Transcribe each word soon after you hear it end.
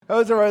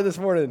How's everybody this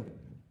morning?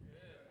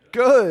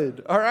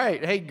 Good. All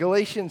right. Hey,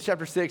 Galatians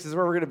chapter 6 is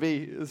where we're going to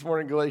be this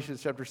morning,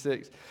 Galatians chapter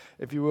 6.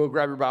 If you will,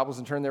 grab your Bibles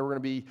and turn there. We're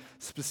going to be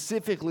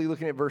specifically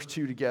looking at verse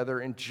 2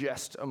 together in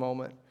just a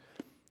moment.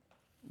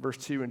 Verse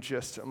 2 in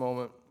just a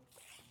moment.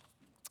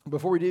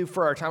 Before we do,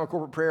 for our time of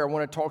corporate prayer, I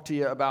want to talk to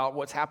you about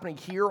what's happening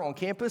here on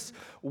campus.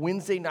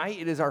 Wednesday night,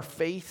 it is our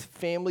Faith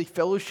Family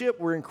Fellowship.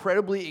 We're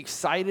incredibly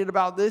excited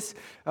about this.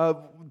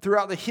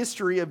 Throughout the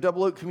history of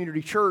Double Oak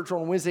Community Church,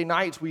 on Wednesday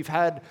nights, we've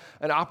had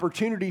an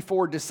opportunity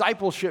for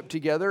discipleship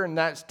together, and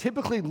that's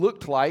typically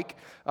looked like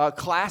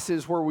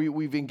classes where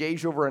we've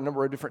engaged over a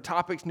number of different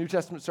topics, New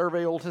Testament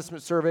survey, Old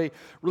Testament survey,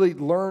 really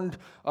learned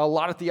a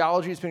lot of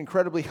theology. It's been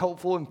incredibly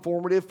helpful,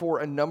 informative for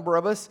a number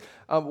of us.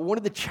 One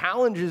of the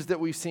challenges that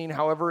we've seen,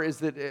 however, is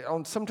that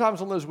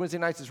sometimes on those Wednesday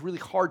nights, it's really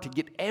hard to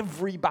get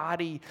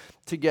everybody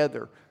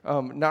together.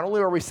 Not only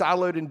are we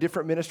siloed in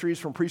different ministries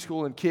from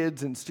preschool and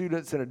kids and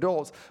students and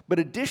adults, but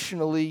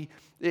additionally,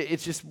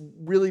 it's just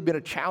really been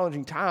a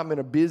challenging time and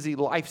a busy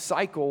life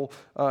cycle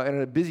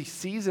and a busy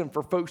season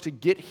for folks to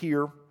get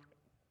here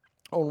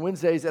on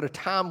Wednesdays at a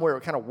time where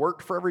it kind of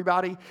worked for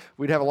everybody.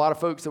 We'd have a lot of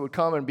folks that would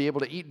come and be able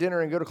to eat dinner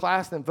and go to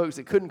class, then folks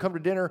that couldn't come to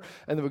dinner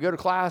and then would go to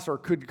class, or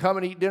could come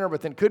and eat dinner but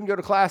then couldn't go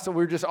to class. So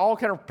we were just all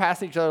kind of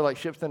passing each other like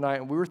ships in the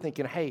night, and we were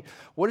thinking, hey,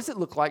 what does it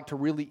look like to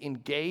really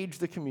engage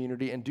the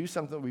community and do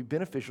something that would be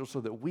beneficial so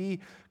that we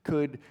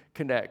could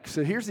connect?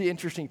 So here's the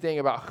interesting thing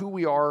about who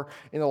we are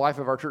in the life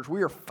of our church.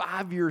 We are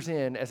 5 years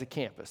in as a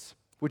campus,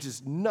 which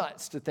is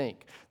nuts to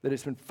think that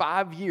it's been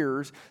 5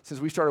 years since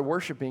we started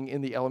worshiping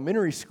in the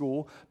elementary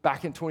school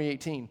back in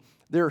 2018.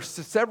 There are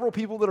several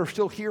people that are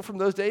still here from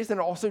those days, and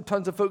also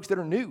tons of folks that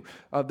are new,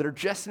 that are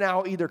just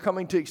now either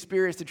coming to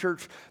experience the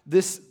church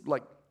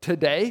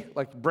today,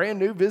 like brand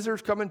new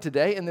visitors coming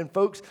today, and then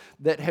folks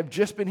that have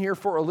just been here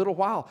for a little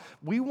while.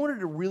 We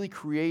wanted to really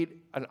create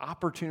an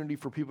opportunity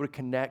for people to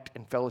connect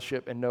and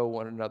fellowship and know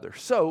one another.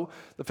 So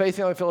the Faith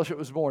Family Fellowship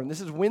was born.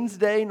 This is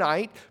Wednesday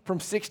night from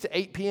 6 to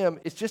 8 p.m.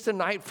 It's just a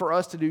night for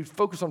us to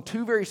focus on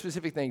two very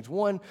specific things.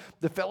 One,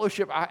 the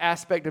fellowship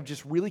aspect of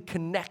just really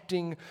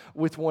connecting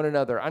with one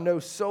another. I know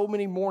so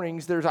many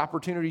mornings there's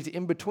opportunities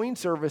in between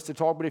service to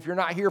talk, but if you're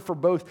not here for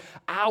both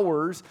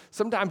hours,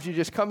 sometimes you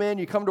just come in,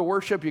 you come to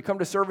worship, you come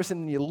to service,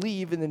 and then you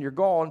leave, and then you're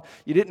gone.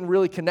 You didn't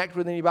really connect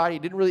with anybody.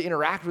 You didn't really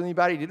interact with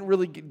anybody. You didn't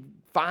really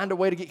find a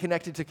way to get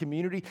connected to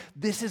community.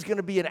 This is going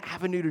to be an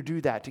avenue to do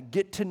that, to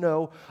get to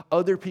know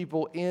other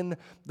people in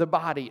the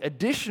body.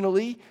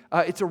 Additionally,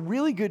 it's a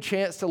really good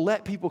chance to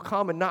let people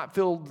come and not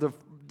feel the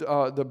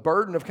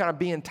burden of kind of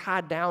being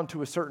tied down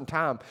to a certain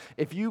time.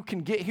 If you can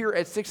get here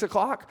at 6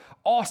 o'clock,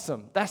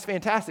 awesome. That's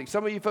fantastic.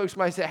 Some of you folks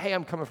might say, hey,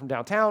 I'm coming from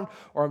downtown,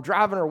 or I'm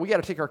driving, or we got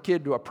to take our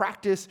kid to a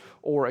practice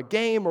or a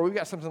game, or we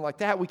got something like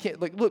that. We can't,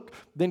 look,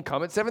 then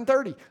come at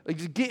 7:30.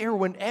 Just get here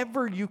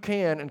whenever you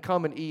can and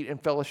come and eat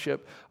and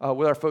fellowship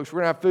with our folks.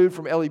 We're going to have food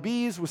from Ellie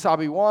B's,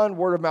 Wasabi One,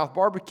 Word of Mouth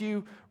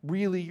Barbecue,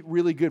 really,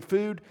 really good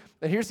food.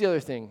 And here's the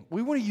other thing.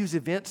 We want to use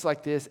events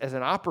like this as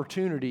an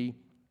opportunity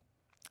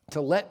to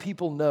let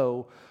people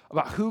know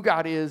about who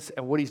God is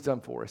and what he's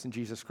done for us in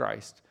Jesus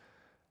Christ.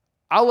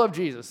 I love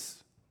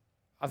Jesus.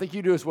 I think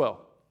you do as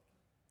well,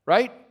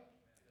 right?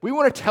 We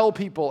want to tell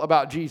people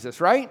about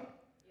Jesus, right? Yes.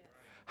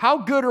 How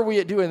good are we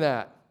at doing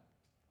that?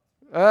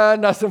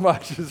 Not so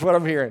much is what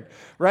I'm hearing,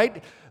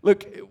 right?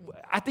 Look,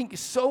 I think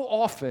so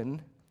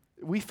often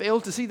we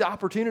fail to see the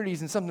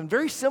opportunities in something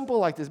very simple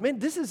like this. Man,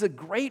 this is a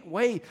great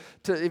way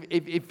to,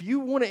 if you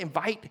want to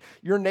invite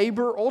your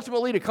neighbor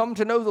ultimately to come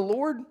to know the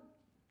Lord,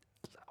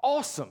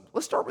 awesome.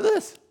 Let's start with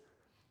this.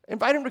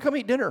 Invite him to come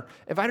eat dinner.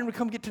 Invite him to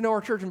come get to know our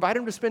church. Invite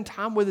him to spend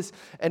time with us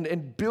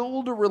and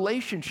build a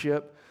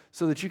relationship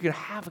so that you can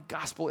have a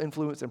gospel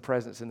influence and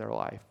presence in their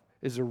life.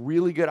 It's a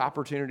really good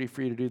opportunity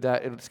for you to do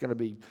that. It's going to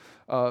be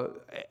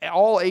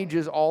all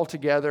ages, all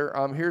together.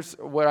 Here's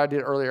what I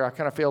did earlier. I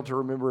kind of failed to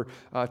remember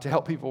to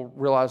help people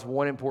realize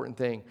one important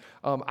thing.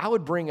 I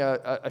would bring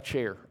a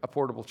chair, a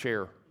portable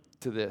chair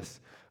to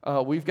this.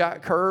 We've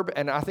got curb,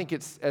 and I think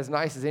it's as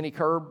nice as any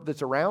curb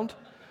that's around.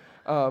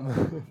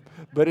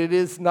 But it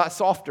is not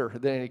softer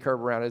than any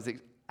curb around. It's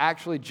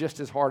actually just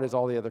as hard as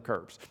all the other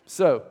curbs.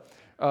 So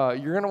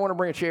you're going to want to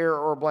bring a chair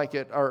or a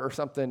blanket or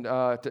something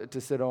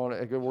to sit on.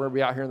 We're going to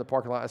be out here in the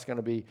parking lot. It's going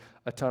to be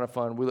a ton of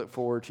fun. We look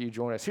forward to you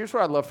joining us. Here's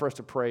what I'd love for us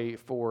to pray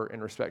for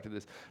in respect to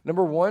this.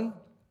 Number one,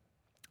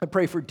 I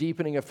pray for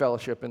deepening of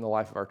fellowship in the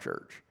life of our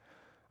church.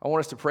 I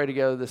want us to pray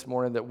together this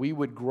morning that we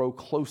would grow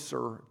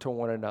closer to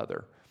one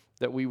another,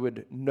 that we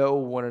would know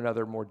one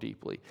another more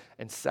deeply.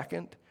 And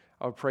second,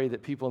 I would pray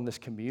that people in this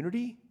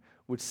community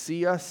would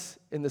see us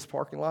in this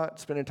parking lot,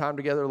 spending time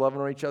together, loving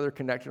on each other,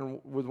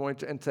 connecting with one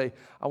another, and say,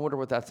 I wonder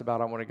what that's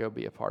about. I want to go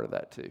be a part of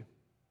that too,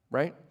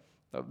 right?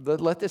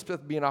 Let this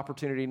be an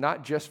opportunity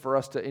not just for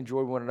us to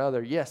enjoy one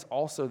another. Yes,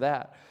 also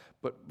that,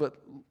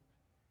 but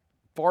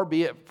far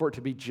be it for it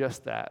to be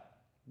just that.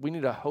 We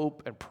need to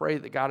hope and pray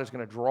that God is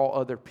going to draw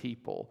other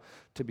people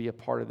to be a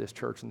part of this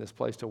church and this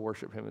place to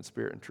worship him in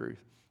spirit and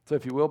truth. So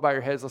if you will, bow your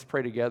heads, let's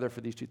pray together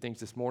for these two things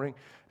this morning,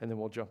 and then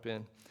we'll jump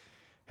in.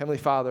 Heavenly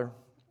Father,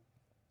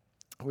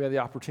 We have the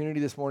opportunity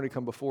this morning to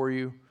come before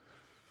you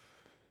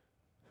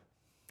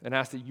and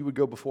ask that you would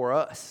go before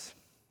us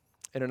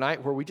in a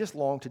night where we just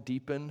long to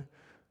deepen,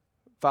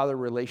 Father,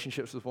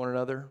 relationships with one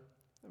another.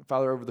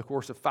 Father, over the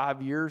course of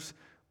 5 years,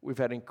 we've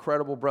had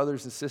incredible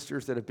brothers and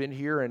sisters that have been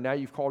here, and now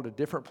you've called to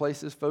different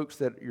places, folks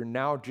that you're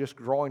now just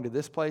drawing to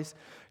this place.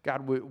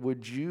 God,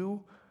 would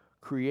you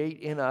create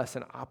in us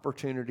an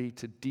opportunity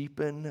to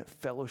deepen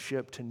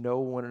fellowship, to know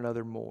one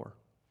another more,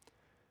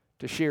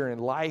 to share in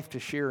life, to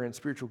share in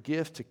spiritual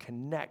gifts, to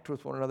connect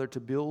with one another,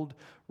 to build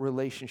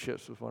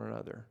relationships with one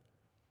another.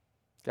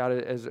 God,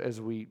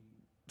 as we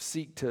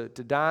seek to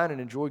dine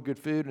and enjoy good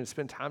food and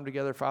spend time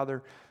together,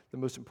 Father, the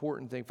most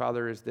important thing,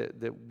 Father, is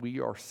that we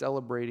are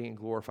celebrating and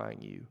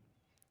glorifying you.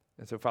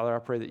 And so, Father, I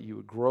pray that you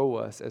would grow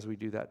us as we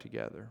do that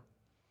together.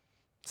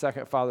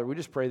 Second, Father, we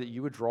just pray that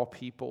you would draw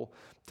people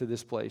to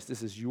this place.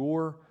 This is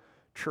your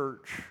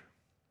church.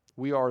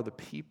 We are the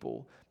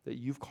people that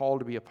you've called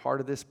to be a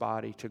part of this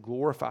body, to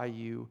glorify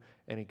you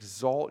and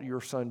exalt your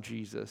Son,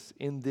 Jesus,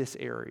 in this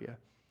area.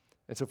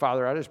 And so,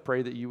 Father, I just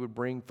pray that you would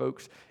bring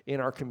folks in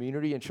our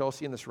community in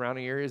Chelsea and the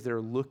surrounding areas that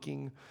are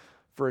looking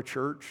for a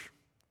church.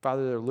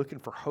 Father, they're looking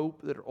for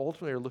hope, that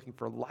ultimately are looking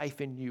for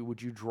life in you.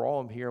 Would you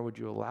draw them here, and would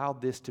you allow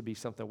this to be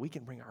something we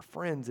can bring our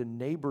friends and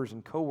neighbors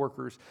and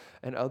coworkers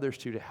and others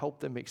to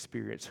help them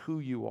experience who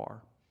you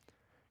are?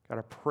 God,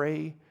 I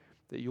pray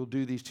that you'll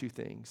do these two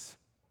things,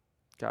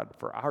 God,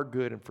 for our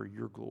good and for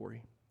your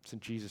glory. It's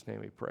in Jesus' name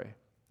we pray.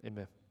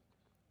 Amen.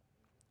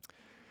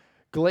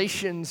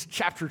 Galatians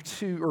chapter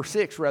 6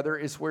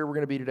 is where we're going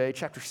to be today.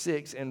 Chapter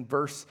 6 and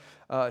verse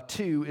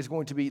 2 is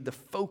going to be the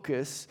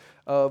focus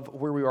of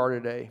where we are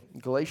today.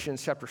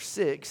 Galatians chapter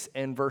 6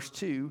 and verse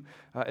 2,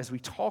 as we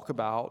talk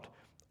about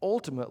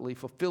ultimately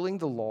fulfilling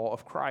the law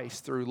of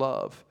Christ through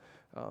love.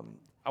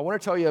 I want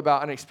to tell you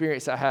about an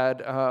experience I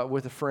had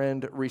with a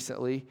friend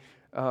recently.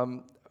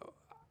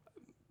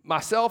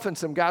 Myself and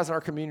some guys in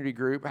our community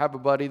group have a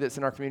buddy that's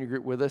in our community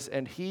group with us,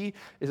 and he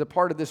is a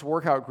part of this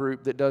workout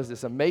group that does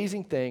this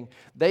amazing thing.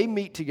 They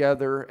meet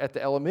together at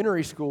the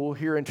elementary school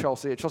here in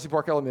Chelsea, at Chelsea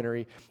Park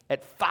Elementary,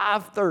 at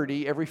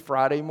 5:30 every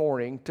Friday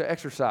morning to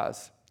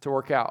exercise, to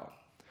work out.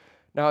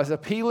 Now, as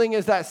appealing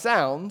as that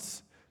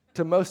sounds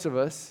to most of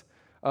us,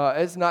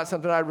 it's not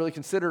something I'd really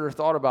considered or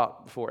thought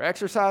about before.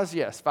 Exercise,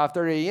 yes.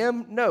 5:30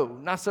 a.m., no,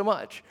 not so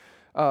much.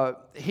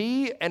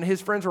 He and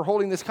his friends were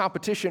holding this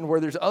competition where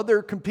there's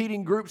other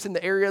competing groups in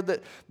the area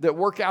that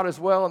work out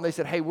as well. And they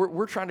said, hey,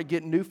 we're trying to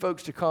get new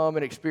folks to come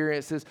and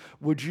experience this.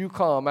 Would you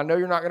come? I know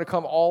you're not going to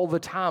come all the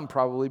time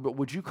probably, but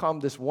would you come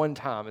this one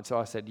time? And so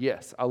I said,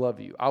 yes, I love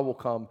you. I will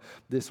come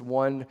this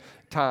one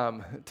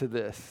time to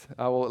this.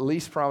 I will at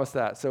least promise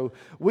that. So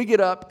we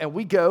get up and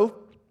we go.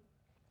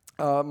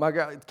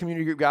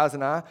 Community group guys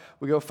and I,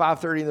 we go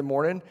 5:30 in the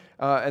morning,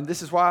 and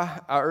this is why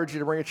I urge you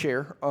to bring a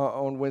chair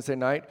on Wednesday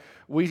night.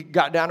 We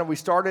got down and we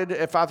started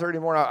at 5:30 in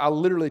the morning. I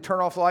literally turn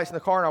off the lights in the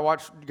car and I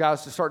watch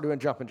guys to start doing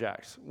jumping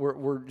jacks.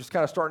 We're just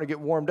kind of starting to get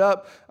warmed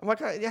up. I'm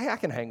like, yeah, I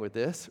can hang with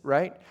this,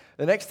 right?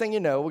 The next thing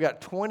you know, we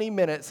got 20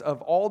 minutes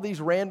of all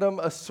these random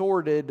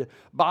assorted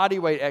body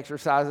weight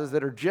exercises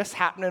that are just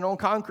happening on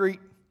concrete,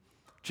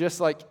 just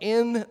like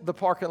in the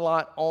parking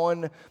lot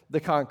on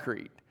the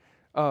concrete.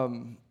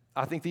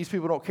 I think these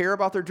people don't care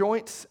about their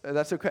joints.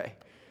 That's okay.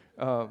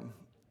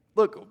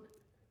 Look,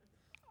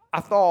 I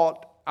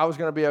thought I was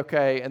going to be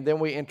okay, and then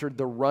we entered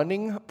the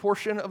running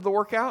portion of the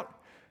workout,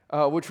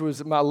 which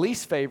was my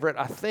least favorite,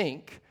 I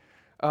think.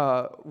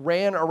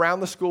 Ran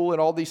around the school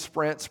in all these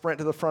sprints, sprint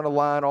to the front of the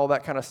line, all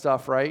that kind of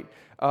stuff, right?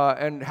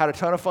 And had a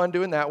ton of fun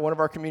doing that. One of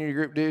our community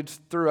group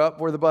dudes threw up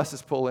where the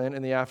buses pull in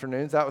the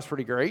afternoons. That was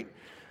pretty great.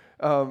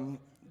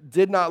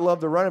 Did not love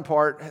the running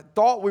part.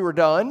 Thought we were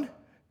done.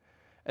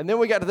 And then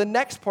we got to the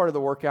next part of the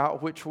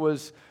workout, which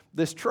was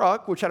this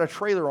truck, which had a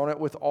trailer on it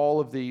with all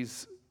of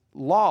these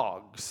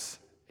logs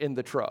in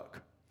the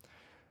truck.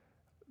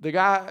 The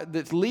guy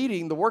that's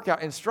leading the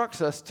workout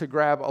instructs us to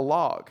grab a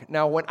log.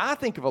 Now, when I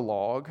think of a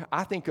log,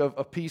 I think of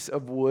a piece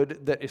of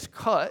wood that is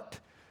cut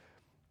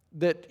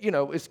that,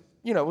 is,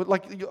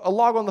 like a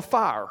log on the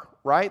fire,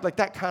 right? Like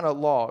that kind of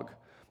log.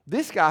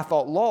 This guy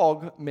thought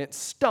log meant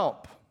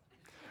stump,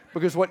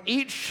 because what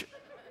each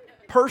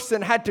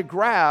person had to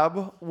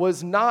grab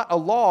was not a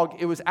log,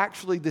 it was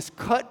actually this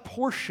cut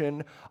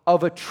portion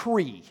of a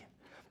tree.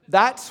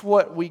 That's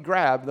what we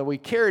grabbed. Then we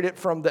carried it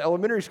from the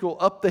elementary school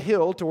up the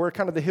hill to where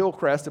kind of the hill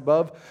crest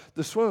above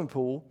the swimming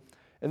pool.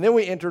 And then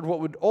we entered what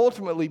would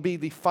ultimately be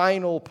the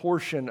final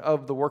portion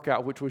of the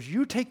workout, which was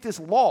you take this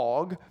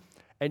log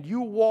and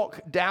you walk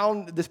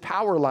down this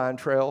power line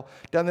trail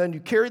down there, and you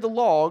carry the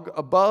log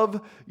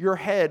above your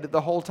head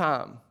the whole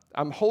time.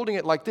 I'm holding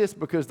it like this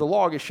because the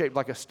log is shaped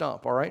like a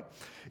stump, all right?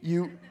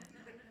 You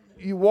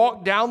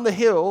walk down the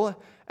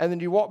hill, and then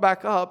you walk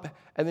back up,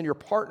 and then your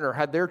partner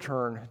had their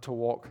turn to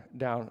walk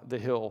down the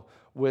hill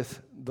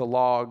with the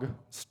log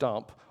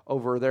stump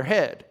over their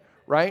head,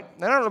 right?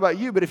 And I don't know about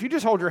you, but if you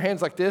just hold your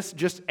hands like this,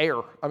 just air.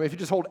 I mean, if you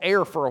just hold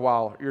air for a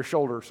while, your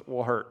shoulders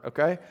will hurt,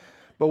 okay?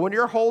 But when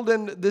you're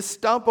holding this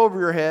stump over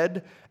your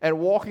head and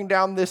walking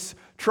down this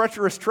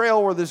treacherous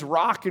trail where there's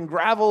rock and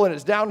gravel and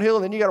it's downhill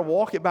and then you got to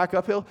walk it back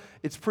uphill,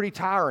 it's pretty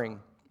tiring.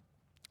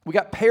 We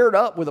got paired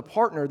up with a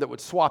partner that would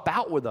swap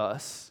out with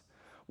us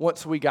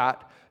once we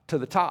got to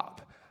the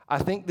top. I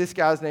think this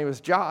guy's name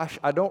is Josh.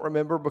 I don't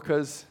remember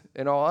because,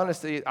 in all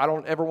honesty, I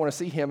don't ever want to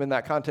see him in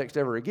that context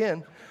ever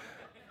again.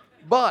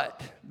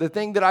 But the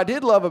thing that I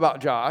did love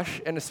about Josh,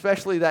 and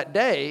especially that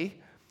day,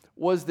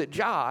 was that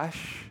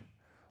Josh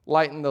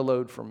lightened the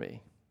load for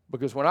me.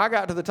 Because when I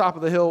got to the top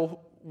of the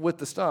hill with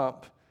the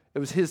stump, it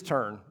was his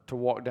turn to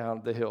walk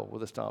down the hill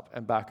with a stump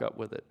and back up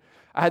with it.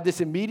 I had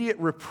this immediate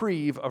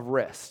reprieve of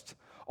rest.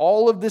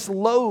 All of this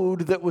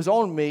load that was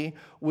on me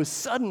was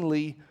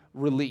suddenly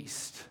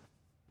released.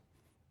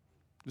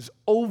 It was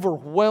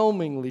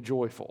overwhelmingly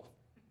joyful.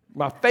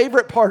 My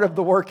favorite part of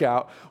the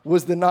workout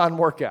was the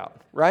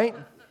non-workout, right?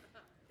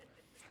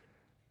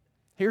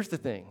 Here's the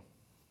thing.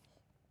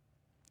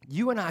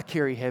 You and I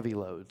carry heavy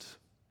loads,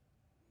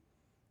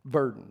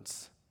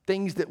 burdens,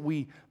 things that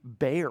we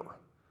bear,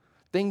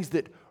 things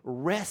that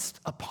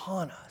rest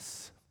upon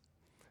us.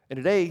 And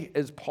today,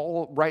 as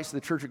Paul writes to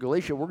the church of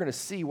Galatia, we're going to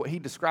see what he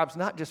describes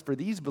not just for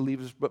these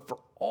believers, but for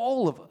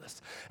all of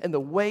us, and the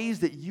ways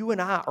that you and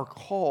I are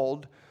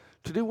called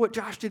to do what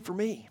Josh did for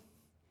me,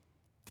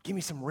 to give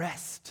me some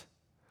rest,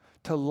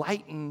 to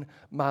lighten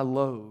my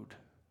load,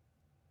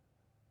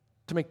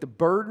 to make the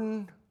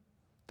burden,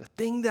 the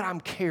thing that I'm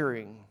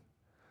carrying,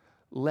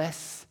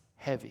 less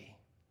heavy.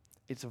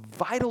 It's of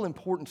vital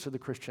importance to the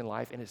Christian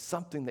life, and it's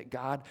something that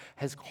God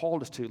has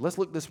called us to. Let's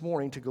look this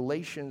morning to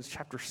Galatians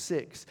chapter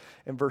 6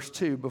 and verse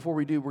 2. Before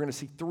we do, we're going to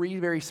see three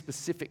very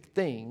specific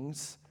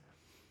things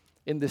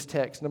in this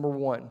text. Number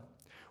one,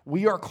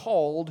 we are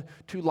called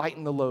to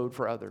lighten the load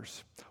for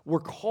others. We're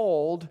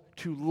called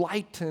to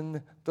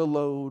lighten the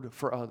load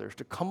for others,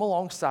 to come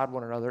alongside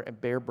one another and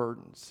bear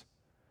burdens.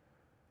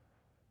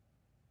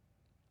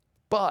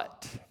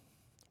 But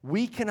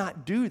we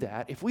cannot do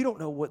that if we don't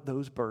know what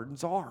those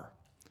burdens are.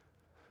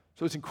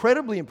 So it's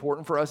incredibly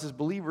important for us as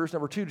believers,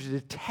 number two, to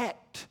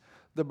detect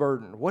the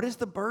burden. What is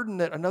the burden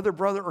that another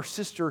brother or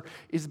sister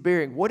is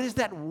bearing? What is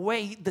that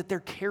weight that they're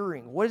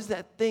carrying? What is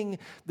that thing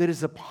that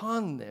is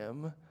upon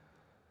them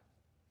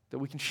that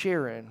we can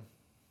share in?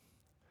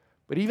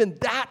 But even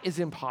that is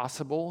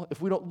impossible if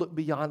we don't look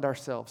beyond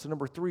ourselves. So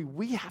number three,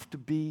 we have to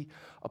be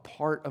a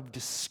part of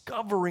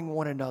discovering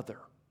one another.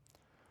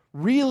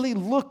 Really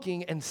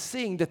looking and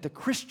seeing that the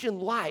Christian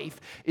life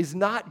is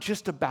not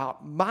just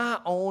about my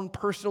own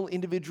personal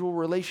individual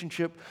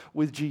relationship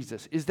with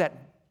Jesus. Is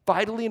that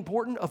vitally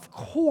important? Of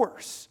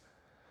course.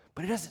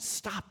 But it doesn't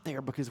stop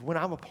there, because when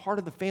I'm a part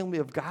of the family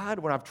of God,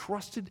 when I've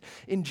trusted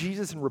in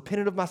Jesus and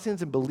repented of my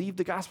sins and believed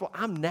the gospel,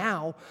 I'm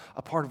now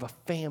a part of a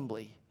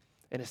family.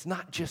 And it's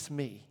not just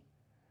me.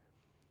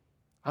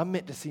 I'm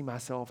meant to see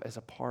myself as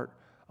a part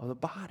of the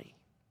body,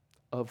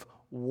 of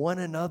one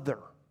another.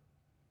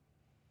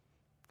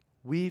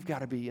 We've got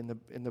to be in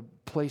the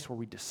place where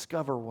we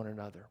discover one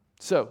another.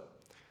 So,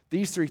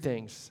 these three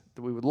things,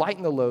 that we would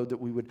lighten the load, that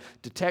we would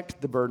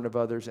detect the burden of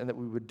others, and that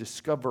we would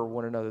discover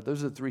one another.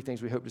 Those are the three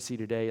things we hope to see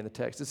today in the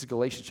text. This is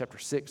Galatians chapter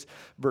 6,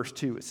 verse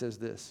 2. It says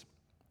this: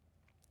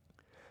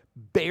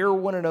 bear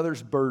one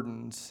another's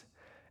burdens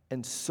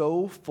and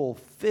so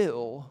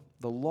fulfill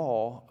the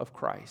law of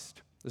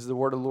Christ. This is the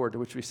word of the Lord, to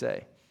which we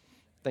say,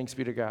 thanks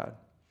be to God.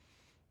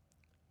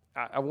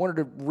 I wanted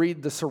to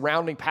read the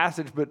surrounding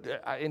passage, but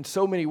in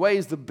so many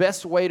ways, the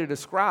best way to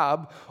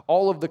describe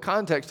all of the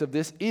context of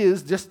this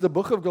is just the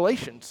book of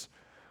Galatians.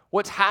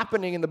 What's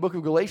happening in the book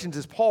of Galatians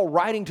is Paul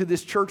writing to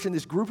this church and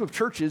this group of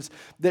churches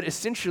that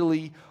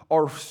essentially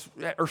are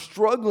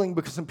struggling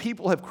because some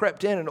people have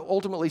crept in and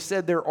ultimately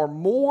said there are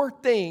more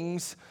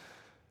things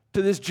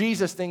to this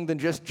Jesus thing than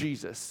just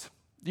Jesus.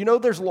 You know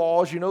there's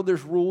laws, you know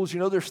there's rules, you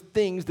know there's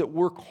things that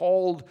we're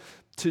called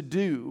to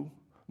do,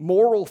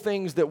 moral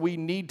things that we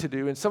need to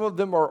do, and some of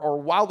them are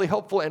wildly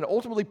helpful and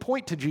ultimately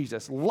point to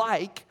Jesus,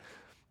 like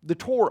the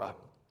Torah,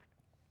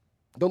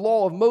 the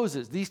law of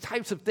Moses, these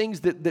types of things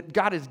that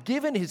God has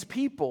given his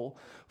people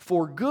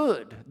for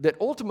good, that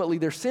ultimately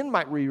their sin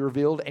might be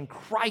revealed and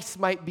Christ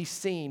might be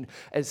seen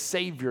as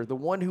Savior, the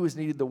one who is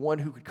needed, the one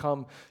who could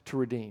come to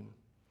redeem.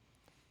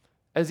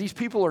 As these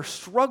people are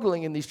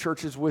struggling in these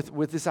churches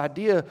with this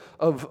idea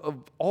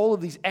of all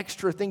of these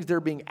extra things they're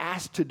being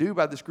asked to do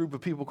by this group of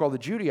people called the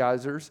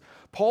Judaizers,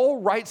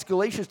 Paul writes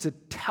Galatians to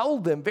tell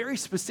them very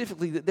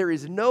specifically that there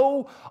is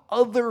no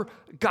other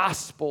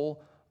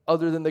gospel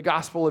other than the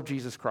gospel of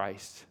Jesus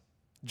Christ.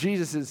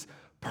 Jesus'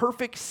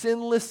 perfect,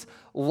 sinless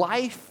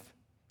life,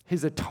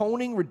 his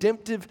atoning,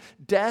 redemptive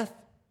death,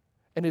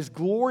 and his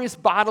glorious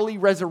bodily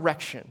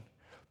resurrection,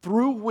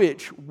 through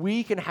which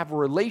we can have a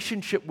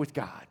relationship with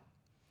God.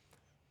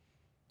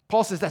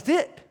 Paul says that's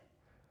it.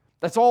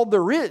 That's all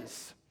there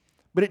is.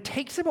 But it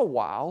takes him a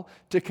while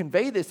to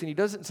convey this, and he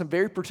does it in some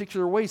very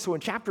particular ways. So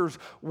in chapters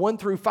 1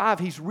 through 5,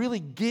 he's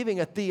really giving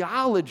a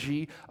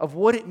theology of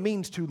what it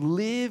means to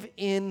live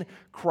in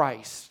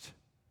Christ.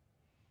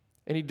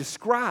 And he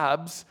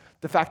describes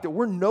the fact that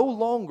we're no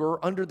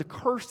longer under the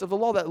curse of the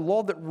law, that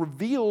law that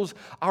reveals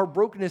our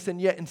brokenness, and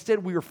yet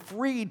instead we are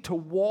freed to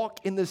walk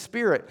in the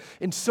Spirit.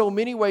 In so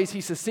many ways, he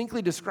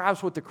succinctly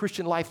describes what the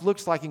Christian life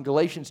looks like in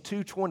Galatians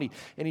 2:20.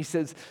 And he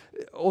says,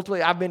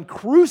 ultimately, I've been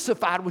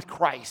crucified with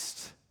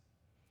Christ.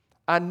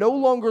 I no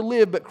longer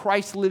live, but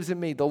Christ lives in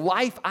me. The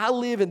life I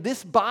live in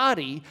this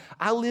body,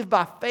 I live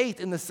by faith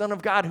in the Son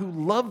of God who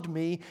loved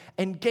me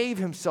and gave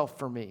himself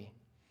for me.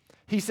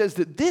 He says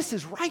that this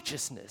is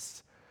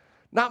righteousness.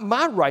 Not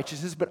my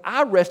righteousness, but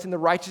I rest in the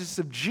righteousness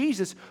of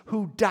Jesus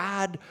who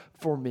died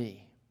for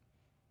me.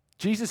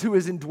 Jesus who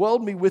has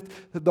indwelled me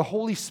with the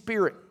Holy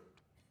Spirit.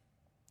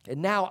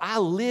 And now I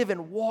live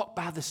and walk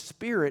by the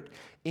Spirit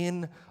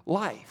in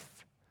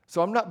life.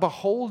 So I'm not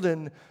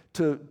beholden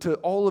to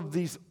all of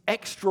these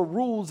extra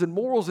rules and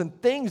morals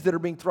and things that are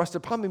being thrust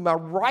upon me. My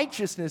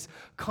righteousness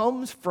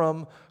comes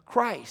from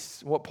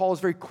Christ. What Paul is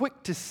very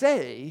quick to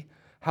say,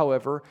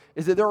 however,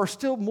 is that there are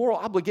still moral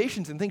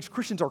obligations and things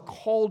Christians are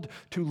called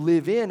to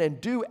live in and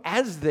do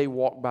as they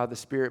walk by the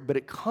Spirit, but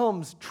it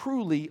comes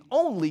truly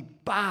only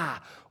by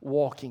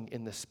walking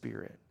in the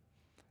Spirit.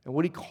 And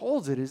what he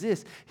calls it is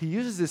this. He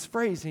uses this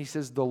phrase and he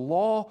says, the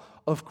law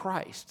of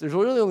Christ. There's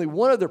really only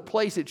one other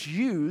place it's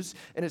used,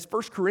 and it's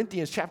 1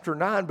 Corinthians chapter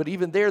 9, but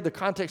even there the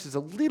context is a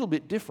little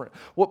bit different.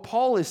 What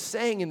Paul is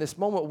saying in this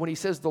moment when he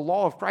says the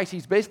law of Christ,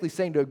 he's basically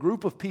saying to a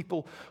group of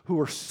people who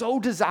are so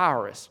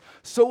desirous,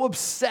 so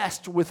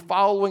obsessed with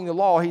following the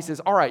law, he says,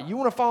 all right, you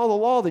want to follow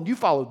the law? Then you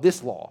follow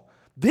this law.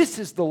 This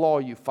is the law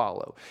you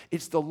follow.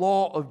 It's the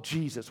law of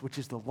Jesus, which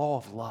is the law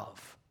of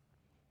love.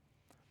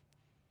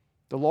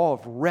 The law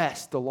of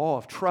rest, the law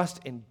of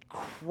trust in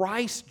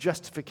Christ's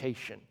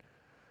justification,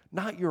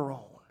 not your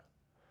own.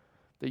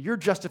 That you're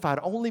justified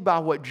only by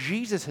what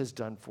Jesus has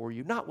done for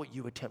you, not what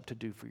you attempt to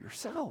do for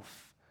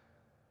yourself.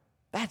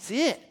 That's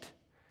it.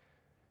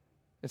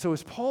 And so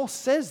as Paul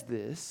says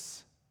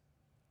this,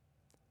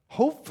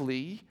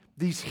 hopefully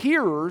these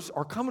hearers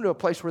are coming to a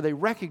place where they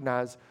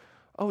recognize,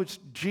 oh, it's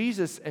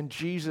Jesus and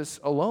Jesus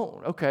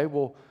alone. Okay,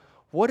 well,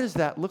 what does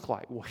that look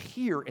like? Well,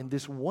 here in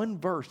this one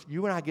verse,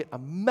 you and I get a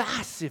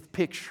massive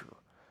picture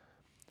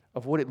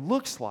of what it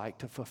looks like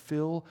to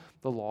fulfill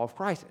the law of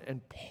Christ.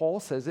 And Paul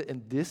says it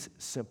in this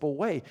simple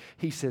way.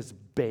 He says,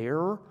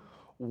 bear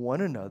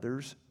one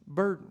another's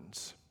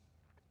burdens.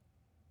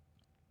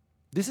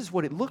 This is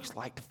what it looks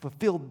like to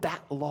fulfill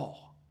that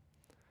law,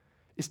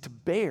 is to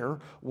bear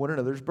one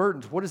another's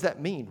burdens. What does that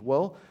mean?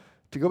 Well,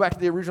 to go back to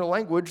the original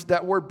language,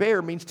 that word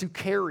bear means to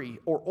carry,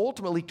 or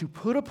ultimately to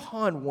put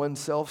upon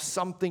oneself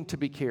something to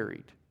be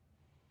carried.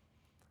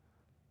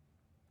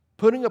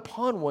 Putting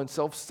upon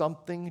oneself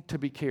something to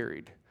be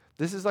carried.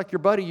 This is like your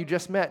buddy you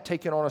just met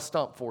taking on a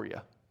stump for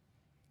you.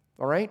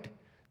 All right?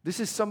 This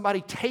is somebody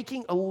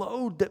taking a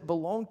load that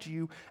belonged to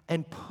you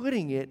and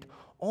putting it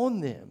on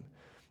them.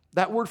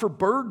 That word for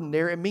burden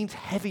there, it means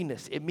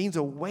heaviness. It means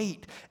a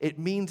weight. It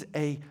means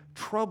a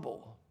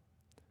trouble.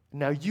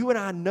 Now, you and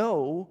I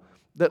know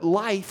that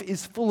life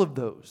is full of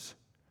those.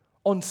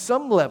 On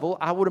some level,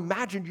 I would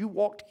imagine you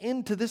walked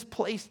into this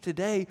place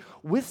today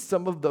with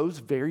some of those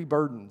very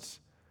burdens.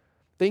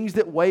 Things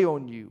that weigh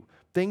on you,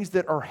 things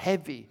that are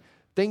heavy,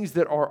 things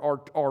that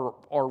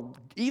are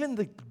even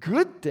the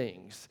good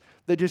things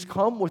that just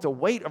come with a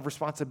weight of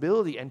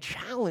responsibility and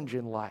challenge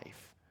in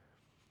life.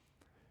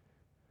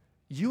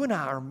 You and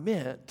I are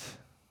meant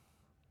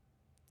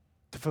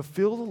to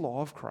fulfill the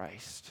law of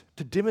Christ,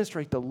 to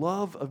demonstrate the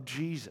love of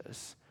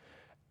Jesus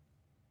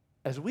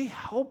as we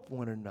help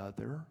one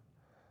another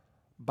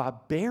by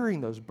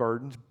bearing those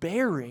burdens,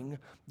 bearing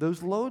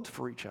those loads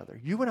for each other.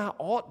 You and I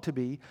ought to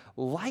be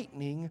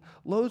lightening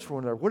loads for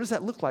one another. What does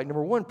that look like?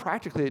 Number one,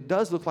 practically, it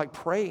does look like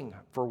praying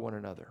for one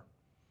another.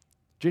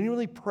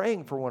 Genuinely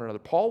praying for one another.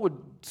 Paul would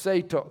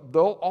say to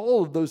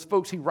all of those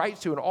folks he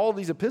writes to in all of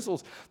these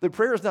epistles that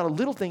prayer is not a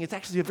little thing, it's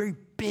actually a very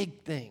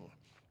big thing.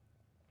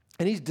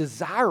 And he's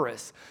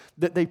desirous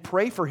that they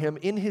pray for him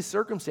in his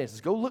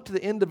circumstances. Go look to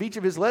the end of each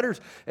of his letters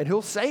and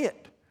he'll say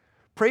it.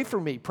 Pray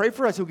for me. Pray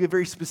for us. He'll give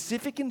very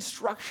specific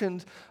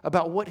instructions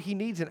about what he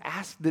needs and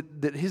ask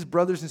that his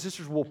brothers and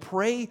sisters will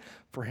pray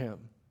for him.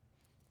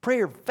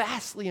 Prayer,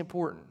 vastly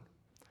important.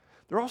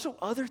 There are also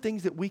other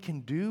things that we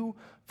can do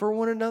for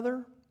one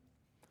another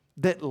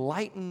that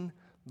lighten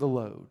the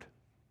load.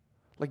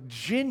 Like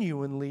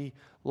genuinely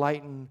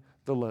lighten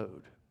the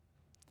load.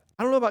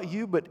 I don't know about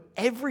you, but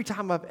every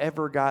time I've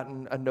ever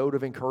gotten a note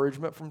of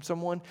encouragement from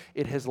someone,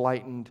 it has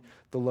lightened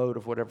the load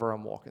of whatever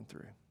I'm walking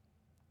through.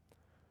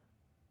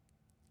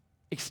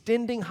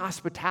 Extending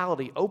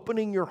hospitality,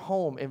 opening your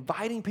home,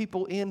 inviting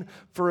people in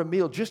for a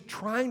meal, just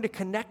trying to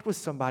connect with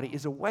somebody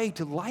is a way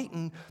to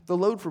lighten the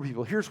load for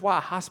people. Here's why: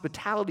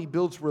 hospitality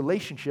builds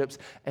relationships,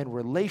 and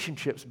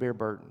relationships bear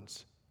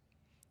burdens.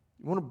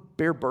 You want to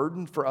bear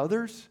burden for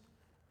others?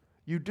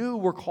 You do.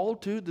 We're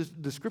called to.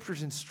 The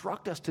scriptures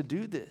instruct us to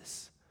do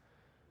this.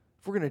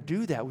 If we're going to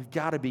do that, we've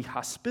got to be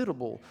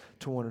hospitable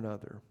to one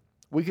another.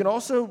 We can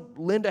also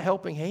lend a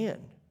helping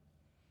hand.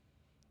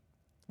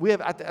 We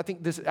have, I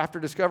think this, after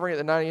discovering at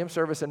the 9 a.m.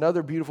 service,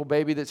 another beautiful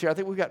baby that's here. I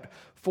think we've got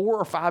 4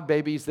 or 5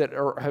 babies that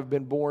have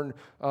been born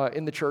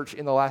in the church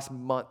in the last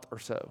month or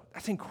so.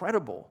 That's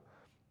incredible.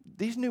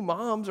 These new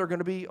moms are going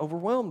to be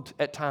overwhelmed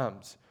at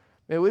times.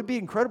 It would be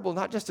incredible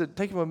not just to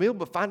take them a meal,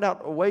 but find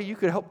out a way you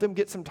could help them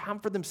get some time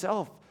for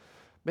themselves.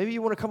 Maybe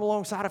you want to come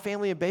alongside a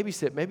family and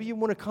babysit. Maybe you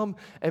want to come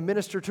and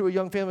minister to a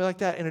young family like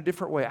that in a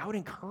different way. I would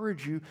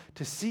encourage you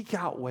to seek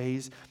out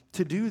ways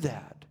to do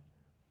that.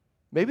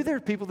 Maybe there are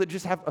people that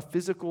just have a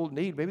physical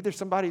need. Maybe there's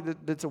somebody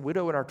that's a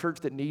widow in our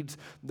church that needs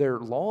their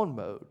lawn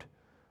mowed.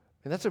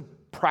 And that's a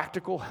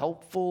practical,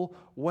 helpful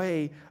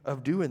way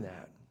of doing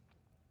that.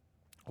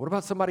 What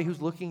about somebody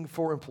who's looking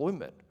for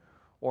employment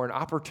or an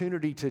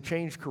opportunity to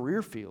change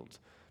career fields?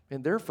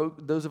 And there are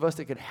those of us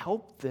that can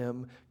help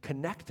them,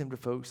 connect them to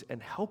folks,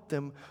 and help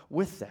them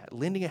with that.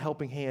 Lending a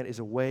helping hand is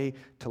a way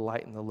to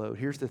lighten the load.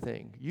 Here's the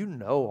thing. You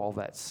know all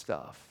that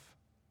stuff.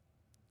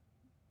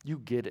 You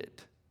get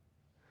it.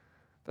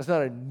 That's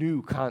not a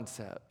new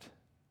concept.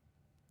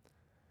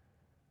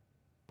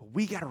 But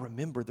we got to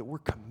remember that we're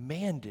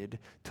commanded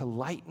to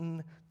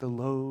lighten the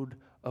load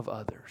of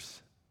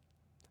others.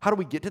 How do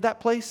we get to that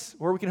place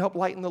where we can help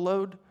lighten the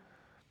load?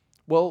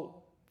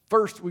 Well,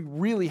 first, we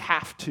really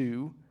have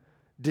to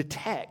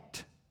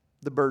detect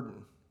the burden.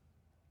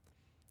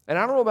 And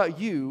I don't know about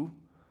you,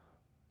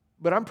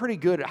 but I'm pretty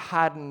good at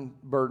hiding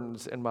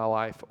burdens in my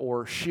life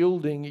or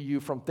shielding you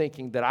from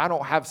thinking that I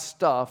don't have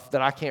stuff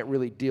that I can't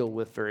really deal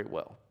with very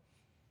well.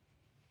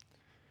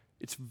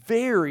 It's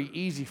very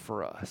easy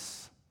for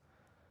us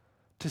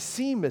to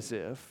seem as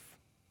if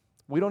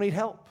we don't need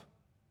help.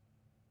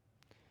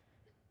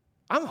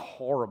 I'm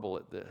horrible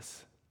at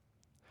this.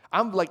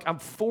 I'm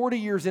 40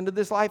 years into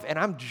this life, and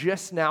I'm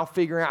just now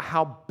figuring out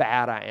how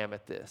bad I am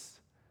at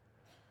this.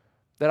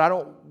 That I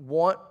don't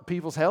want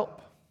people's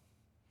help.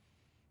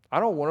 I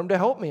don't want them to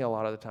help me a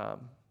lot of the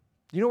time.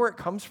 You know where it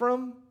comes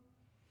from?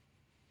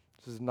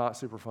 This is not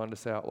super fun to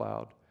say out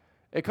loud.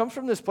 It comes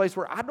from this place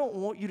where I don't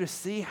want you to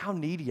see how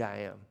needy I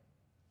am.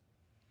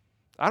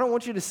 I don't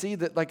want you to see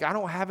that I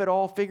don't have it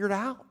all figured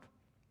out.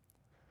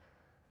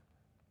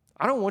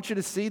 I don't want you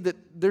to see that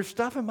there's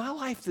stuff in my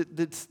life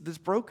that's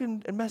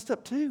broken and messed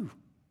up too.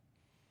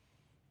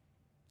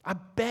 I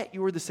bet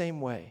you are the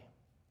same way.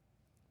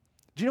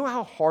 Do you know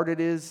how hard it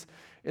is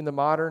in the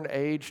modern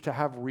age to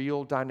have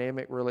real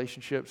dynamic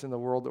relationships in the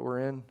world that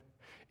we're in?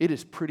 It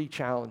is pretty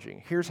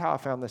challenging. Here's how I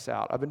found this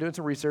out. I've been doing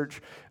some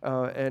research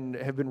and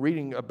have been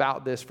reading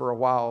about this for a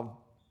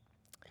while.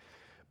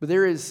 But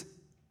there is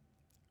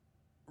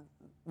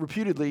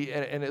reputedly,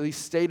 and at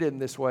least stated in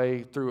this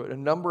way through a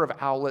number of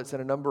outlets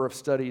and a number of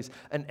studies,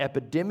 an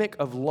epidemic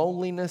of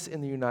loneliness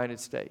in the United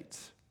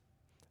States.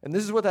 And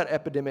this is what that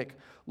epidemic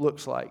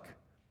looks like.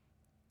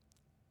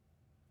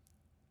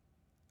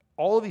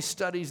 All of these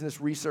studies and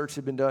this research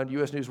have been done,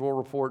 U.S. News World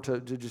Report, to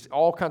just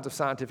all kinds of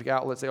scientific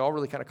outlets. They all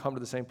really kind of come to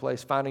the same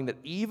place, finding that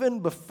even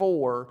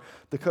before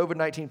the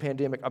COVID-19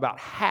 pandemic, about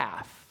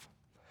half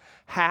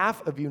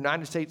of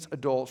United States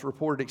adults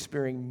reported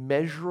experiencing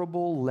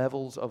measurable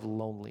levels of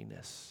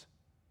loneliness.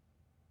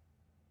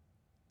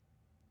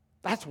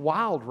 That's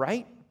wild,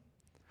 right?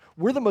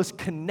 We're the most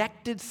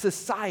connected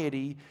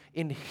society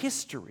in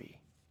history,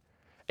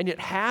 and yet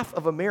half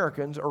of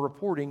Americans are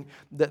reporting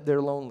that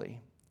they're lonely.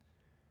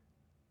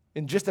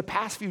 In just the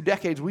past few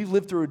decades, we've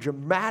lived through a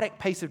dramatic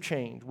pace of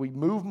change. We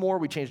move more,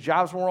 we change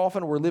jobs more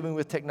often, we're living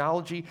with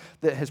technology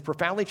that has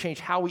profoundly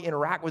changed how we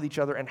interact with each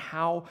other and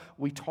how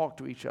we talk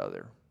to each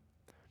other.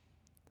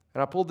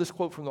 And I pulled this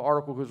quote from the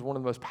article because it's one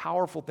of the most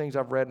powerful things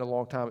I've read in a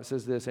long time. It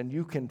says this: and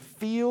you can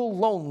feel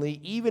lonely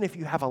even if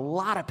you have a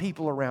lot of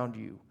people around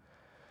you,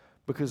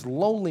 because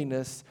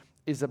loneliness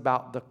is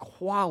about the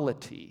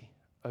quality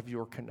of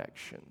your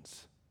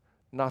connections,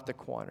 not the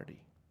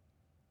quantity.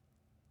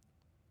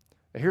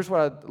 Now, here's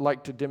what I'd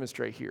like to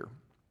demonstrate here.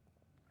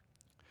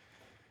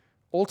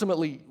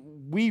 Ultimately,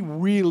 we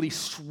really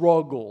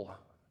struggle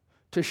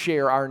to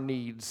share our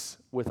needs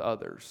with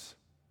others.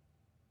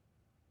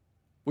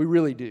 We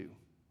really do.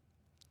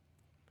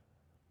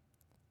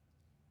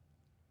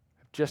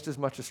 Just as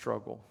much a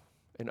struggle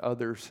in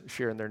others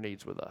sharing their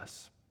needs with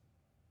us.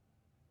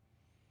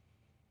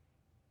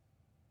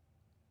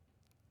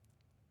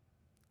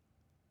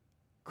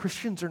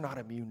 Christians are not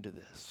immune to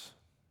this.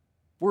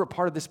 We're a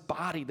part of this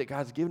body that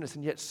God's given us,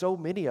 and yet so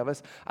many of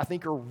us, I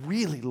think, are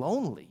really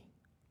lonely.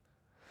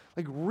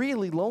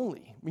 Really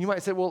lonely. You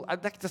might say, well,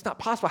 that's not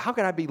possible. How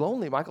can I be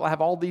lonely, Michael? I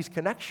have all these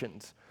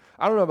connections.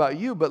 I don't know about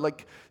you,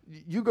 but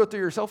you go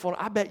through your cell phone,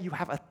 I bet you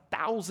have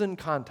 1,000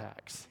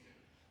 contacts.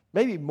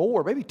 Maybe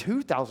more, maybe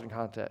 2,000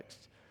 contacts.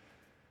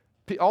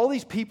 All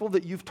these people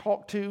that you've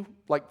talked to,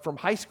 from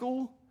high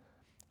school,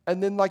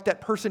 and then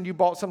that person you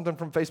bought something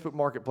from Facebook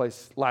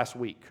Marketplace last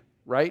week,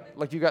 right?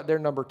 You got their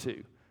number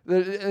too.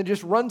 It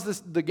just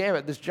runs the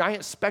gamut, this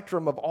giant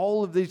spectrum of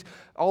all of these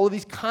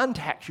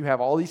contacts you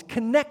have, all these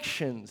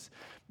connections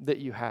that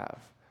you have.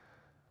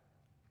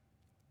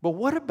 But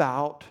what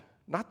about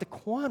not the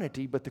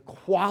quantity, but the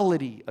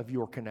quality of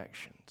your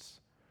connections?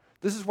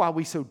 This is why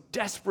we so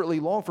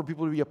desperately long for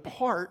people to be a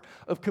part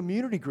of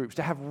community groups,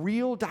 to have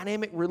real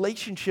dynamic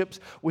relationships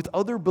with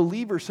other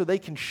believers so they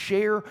can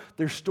share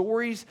their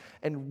stories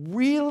and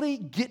really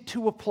get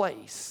to a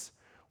place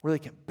where they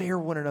can bear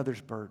one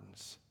another's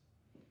burdens,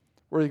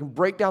 where they can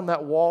break down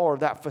that wall or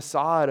that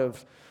facade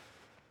of,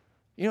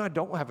 I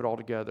don't have it all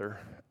together.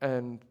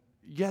 And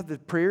yeah, the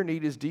prayer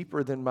need is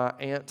deeper than my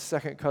aunt's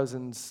second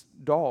cousin's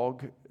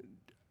dog,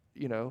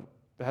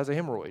 has a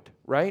hemorrhoid,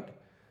 right?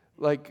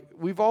 Like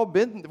we've all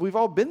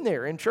been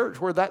there in church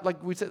where that,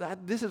 like we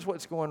said, this is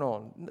what's going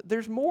on.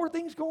 There's more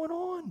things going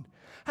on.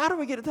 How do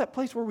we get to that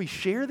place where we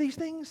share these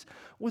things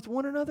with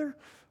one another?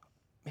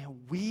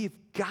 Man, we've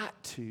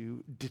got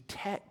to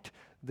detect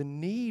the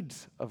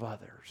needs of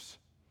others.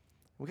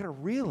 We've got to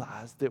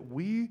realize that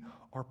we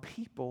are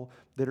people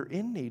that are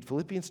in need.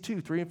 Philippians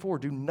 2, 3, and 4,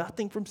 do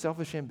nothing from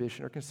selfish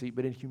ambition or conceit,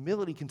 but in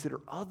humility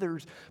consider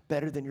others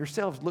better than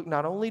yourselves. Look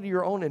not only to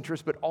your own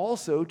interest, but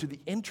also to the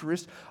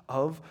interest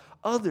of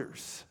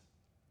others.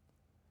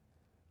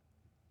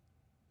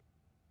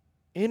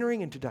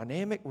 Entering into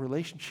dynamic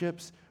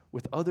relationships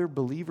with other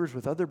believers,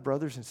 with other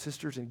brothers and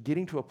sisters, and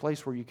getting to a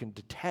place where you can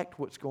detect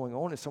what's going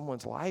on in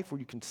someone's life, where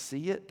you can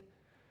see it.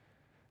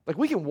 Like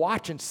we can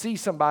watch and see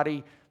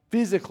somebody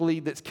physically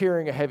that's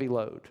carrying a heavy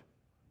load.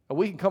 And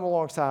we can come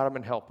alongside them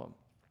and help them.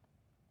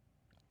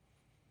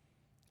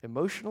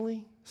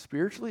 Emotionally,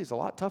 spiritually, it's a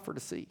lot tougher to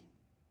see.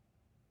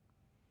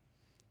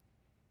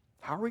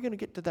 How are we going to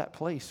get to that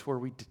place where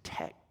we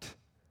detect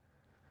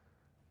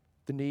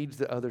the needs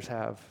that others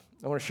have?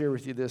 I want to share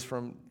with you this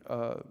from,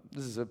 at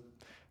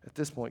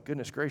this point,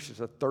 goodness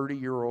gracious, a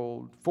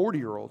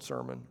 40-year-old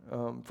sermon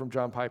from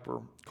John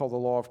Piper called The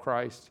Law of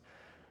Christ.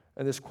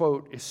 And this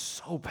quote is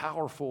so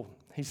powerful.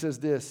 He says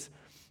this.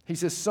 He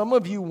says, some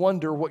of you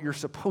wonder what you're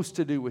supposed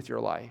to do with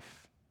your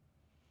life.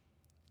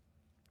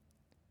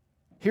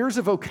 Here's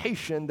a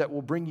vocation that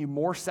will bring you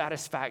more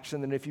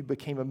satisfaction than if you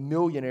became a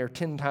millionaire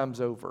 10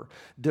 times over.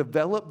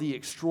 Develop the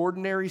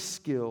extraordinary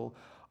skill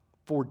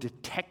for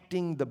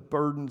detecting the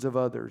burdens of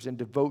others and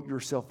devote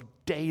yourself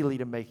daily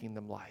to making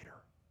them lighter.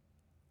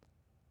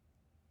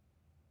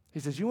 He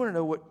says, you want to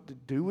know what to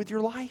do with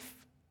your life?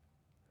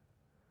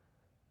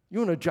 You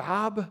want a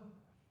job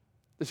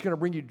that's going to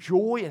bring you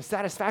joy and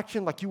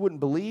satisfaction like you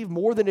wouldn't believe,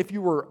 more than if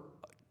you were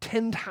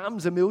 10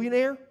 times a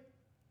millionaire?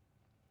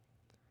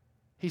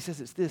 He says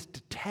it's this: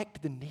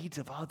 detect the needs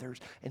of others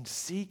and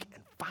seek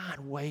and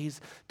find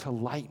ways to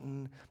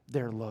lighten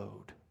their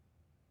load.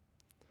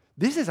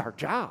 This is our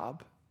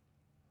job.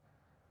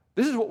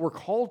 This is what we're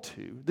called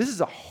to. This is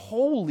a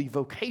holy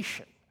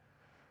vocation,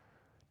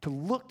 to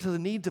look to the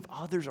needs of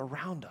others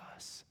around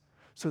us,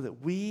 so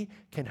that we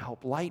can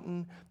help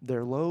lighten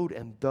their load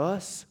and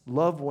thus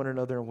love one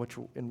another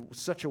in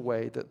such a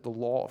way that the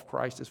law of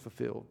Christ is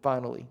fulfilled.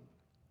 Finally,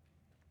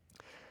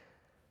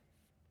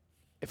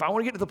 if I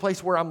want to get to the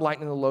place where I'm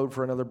lightening the load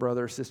for another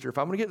brother or sister, if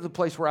I'm going to get to the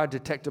place where I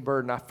detect a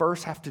burden, I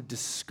first have to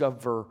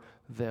discover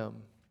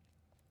them.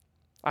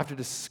 I have to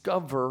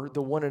discover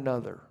the one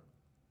another.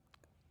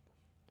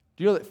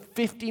 Do you know that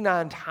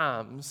 59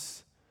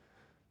 times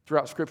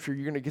throughout Scripture,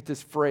 you're going to get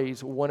this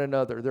phrase, one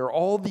another. There are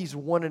all these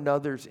one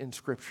another's in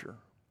Scripture.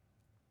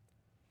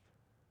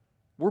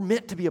 We're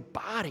meant to be a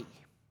body.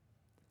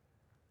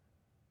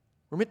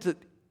 We're meant to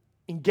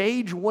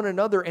engage one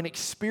another and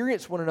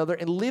experience one another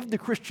and live the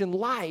Christian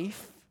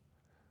life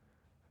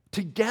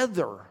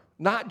together,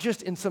 not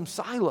just in some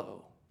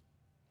silo.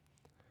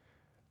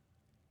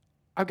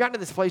 I've gotten to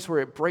this place where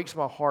it breaks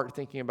my heart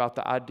thinking about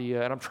the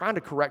idea, and I'm trying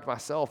to correct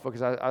myself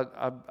because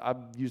I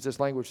use this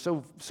language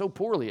so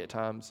poorly at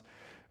times.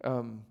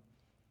 I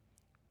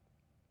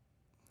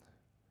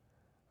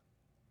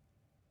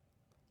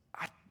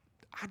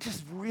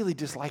just really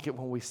dislike it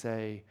when we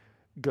say,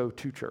 go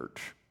to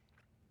church.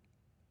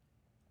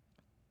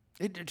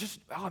 It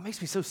makes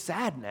me so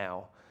sad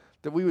now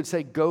that we would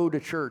say, go to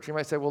church. You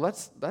might say, well,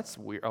 that's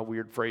a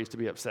weird phrase to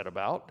be upset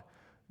about,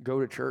 go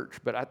to church.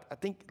 But I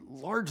think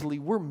largely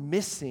we're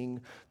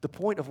missing the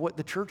point of what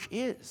the church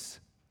is.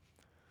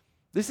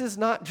 This is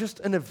not just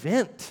an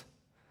event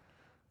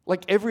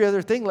like every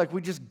other thing, like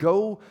we just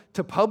go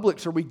to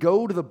Publix or we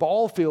go to the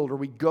ball field or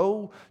we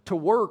go to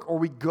work or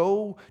we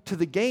go to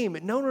the game.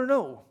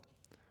 No.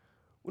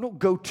 We don't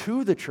go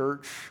to the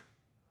church.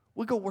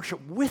 We go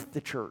worship with the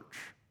church.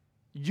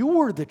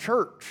 You're the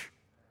church.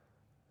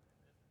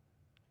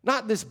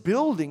 Not this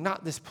building,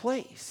 not this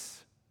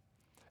place.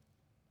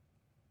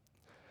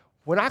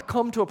 When I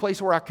come to a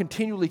place where I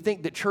continually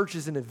think that church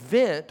is an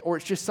event or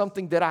it's just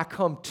something that I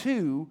come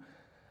to,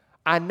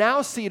 I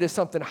now see it as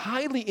something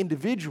highly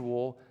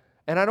individual,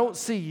 and I don't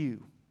see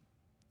you.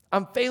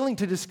 I'm failing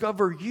to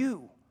discover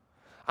you.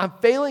 I'm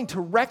failing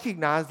to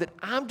recognize that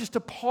I'm just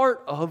a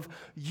part of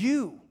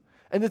you.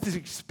 And that this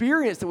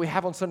experience that we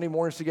have on Sunday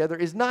mornings together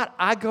is not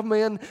I come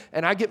in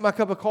and I get my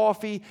cup of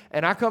coffee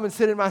and I come and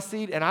sit in my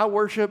seat and I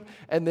worship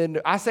and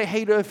then I say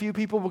hey to a few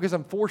people because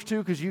I'm forced to,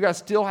 because you guys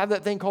still have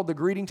that thing called the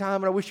greeting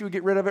time and I wish you would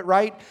get rid of it,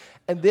 right?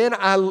 And then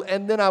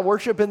I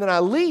worship and then I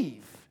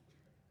leave.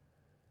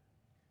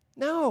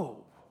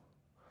 No.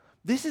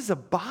 This is a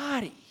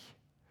body.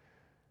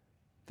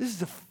 This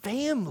is a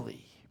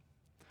family.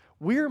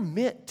 We're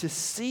meant to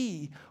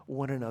see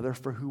one another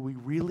for who we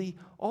really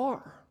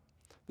are.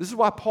 This is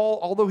why Paul,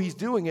 although he's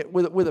doing it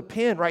with a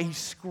pen, right, he's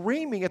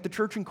screaming at the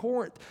church in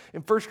Corinth. In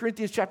 1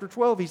 Corinthians chapter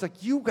 12, he's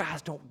like, you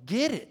guys don't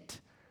get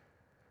it.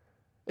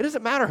 It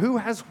doesn't matter who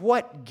has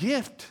what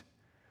gift.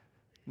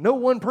 No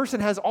one person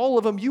has all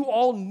of them. You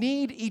all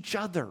need each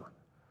other.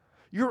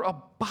 You're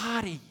a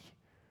body.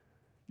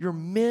 You're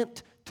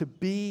meant to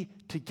be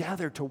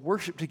together, to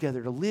worship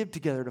together, to live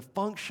together, to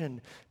function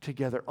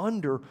together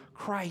under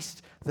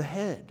Christ the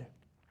head.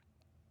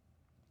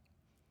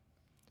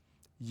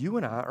 You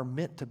and I are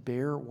meant to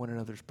bear one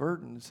another's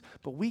burdens,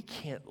 but we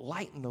can't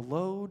lighten the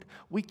load.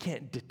 We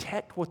can't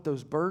detect what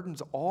those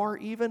burdens are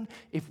even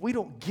if we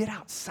don't get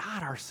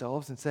outside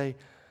ourselves and say,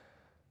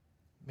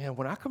 man,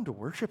 when I come to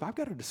worship, I've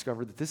got to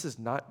discover that this is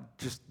not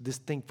just this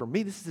thing for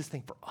me, this is this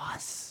thing for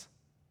us.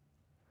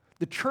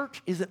 The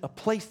church isn't a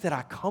place that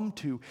I come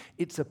to,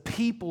 it's a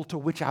people to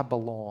which I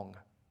belong.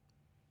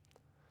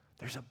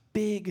 There's a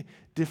big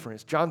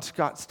difference. John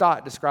Scott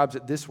Stott describes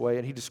it this way,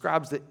 and he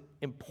describes the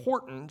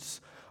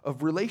importance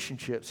of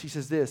relationships. He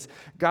says this,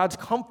 God's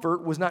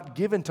comfort was not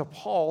given to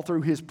Paul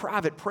through his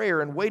private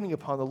prayer and waiting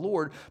upon the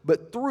Lord,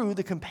 but through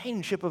the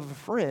companionship of a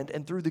friend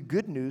and through the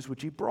good news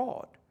which he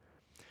brought.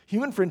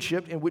 Human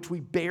friendship in which we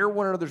bear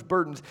one another's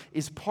burdens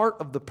is part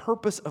of the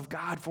purpose of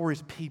God for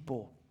his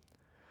people.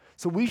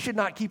 So we should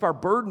not keep our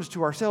burdens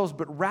to ourselves,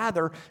 but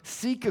rather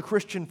seek a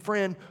Christian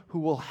friend who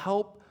will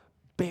help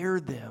bear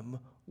them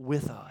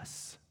with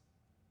us.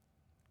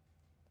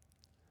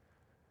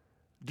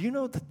 Do you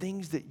know the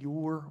things that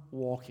you're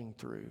walking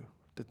through,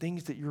 the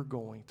things that you're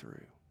going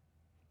through?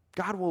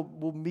 God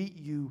will meet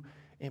you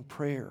in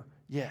prayer,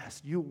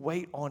 yes. You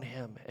wait on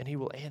him and he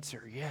will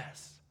answer,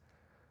 yes.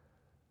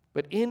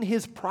 But in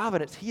his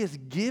providence, he has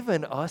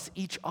given us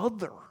each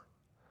other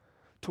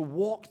to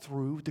walk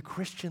through the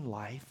Christian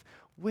life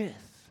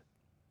with.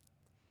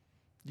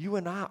 You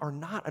and I are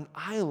not an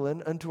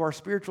island unto our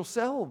spiritual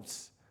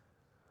selves.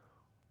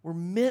 We're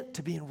meant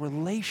to be in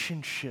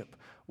relationship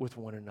with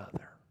one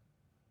another.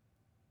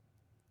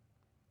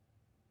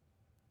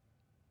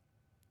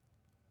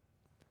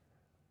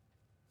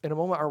 In a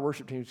moment, our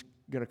worship team is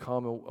going to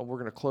come and we're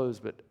going to close.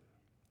 But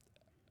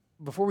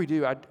before we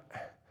do, I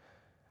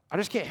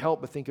just can't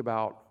help but think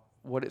about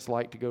what it's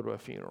like to go to a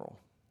funeral.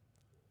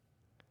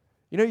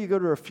 You know, you go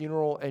to a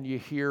funeral and you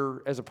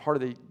hear, as a part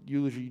of the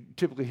eulogy, you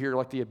typically hear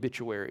like the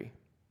obituary.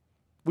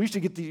 We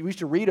used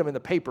to read them in the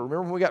paper.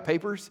 Remember when we got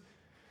papers?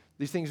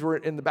 These things were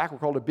in the back were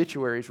called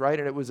obituaries, right?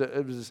 And it was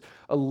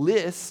a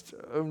list,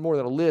 more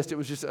than a list. It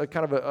was just a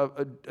kind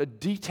of a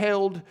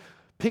detailed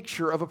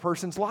picture of a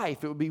person's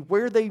life. It would be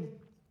where they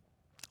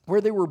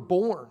were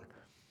born,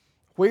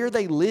 where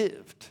they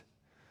lived,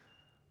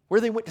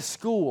 where they went to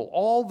school,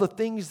 all the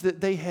things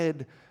that they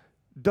had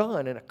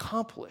done and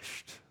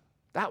accomplished.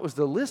 That was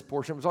the list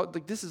portion. It was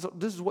like, this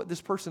is what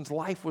this person's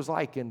life was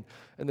like, and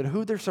then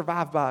who they're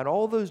survived by, and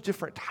all those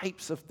different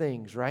types of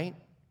things, right?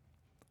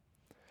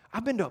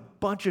 I've been to a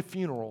bunch of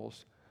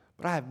funerals,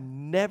 but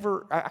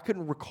I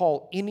couldn't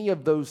recall any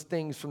of those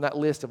things from that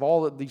list of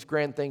all of these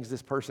grand things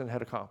this person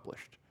had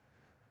accomplished.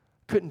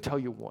 Couldn't tell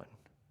you one.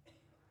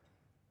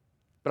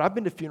 But I've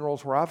been to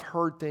funerals where I've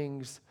heard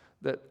things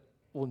that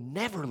will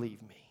never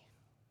leave me.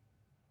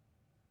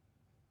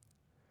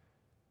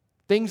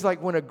 Things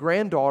like when a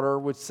granddaughter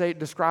would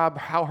describe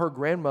how her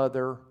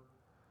grandmother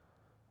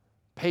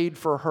paid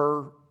for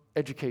her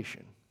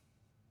education.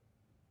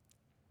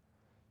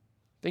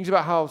 Things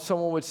about how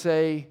someone would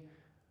say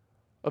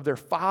of their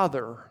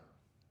father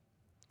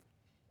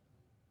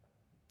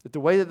that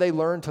the way that they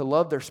learned to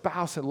love their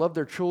spouse and love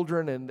their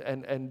children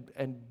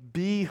and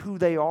be who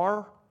they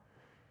are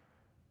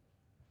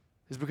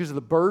is because of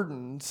the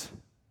burdens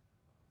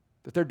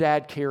that their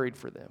dad carried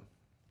for them.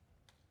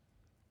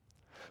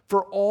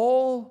 For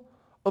all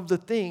of the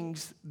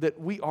things that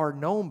we are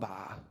known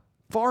by,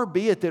 far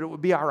be it that it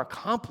would be our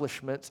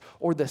accomplishments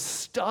or the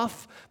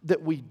stuff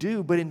that we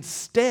do, but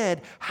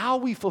instead how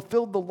we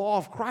fulfilled the law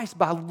of Christ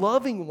by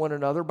loving one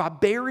another, by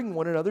bearing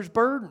one another's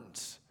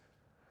burdens.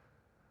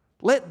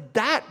 Let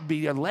that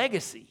be a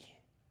legacy.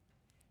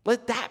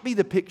 Let that be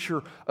the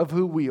picture of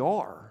who we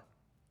are.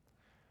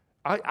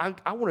 I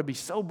want to be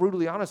so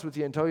brutally honest with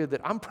you and tell you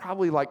that I'm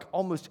probably like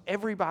almost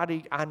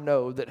everybody I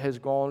know that has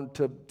gone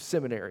to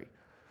seminary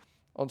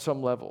on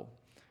some level.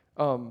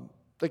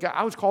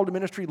 I was called to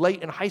ministry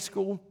late in high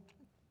school,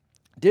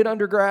 did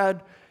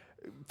undergrad,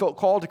 felt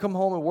called to come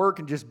home and work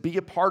and just be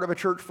a part of a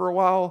church for a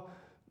while.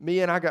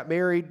 Me and I got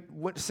married,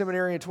 went to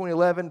seminary in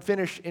 2011,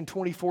 finished in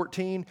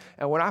 2014.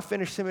 And when I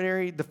finished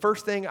seminary, the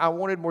first thing I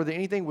wanted more than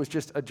anything was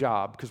just a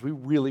job because we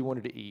really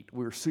wanted to eat.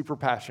 We were super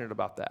passionate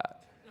about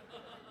that.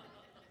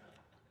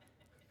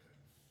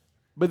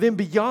 But then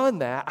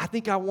beyond that, I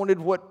think I wanted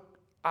what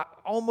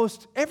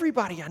almost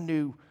everybody I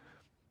knew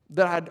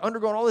that I'd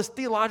undergone all this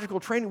theological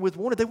training with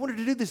wanted. They wanted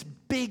to do this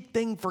big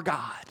thing for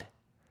God.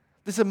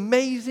 This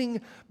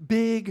amazing,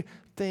 big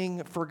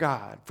thing for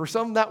God. For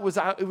some, it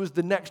was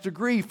the next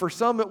degree. For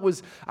some, it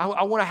was,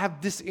 I want to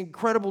have this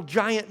incredible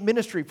giant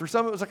ministry. For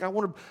some, it was like, I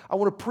want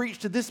to preach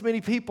to this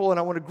many people, and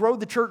I want to grow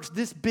the church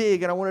this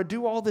big, and I want to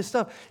do all this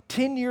stuff.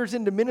 10 years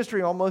into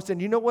ministry almost,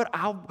 and you know what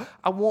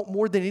I want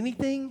more than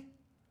anything?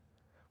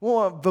 I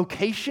want a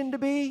vocation to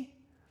be?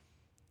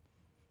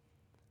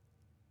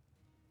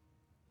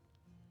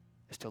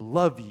 Is to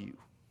love you.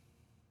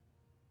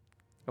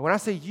 And when I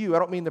say you, I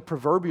don't mean the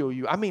proverbial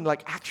you. I mean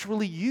like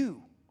actually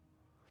you.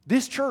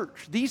 This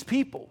church, these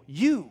people,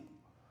 you.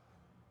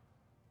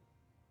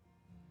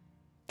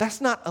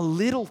 That's not a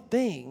little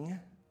thing.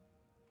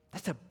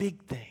 That's a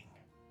big thing.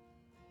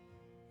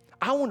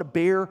 I want to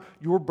bear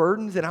your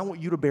burdens, and I want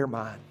you to bear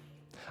mine.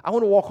 I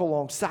want to walk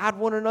alongside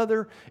one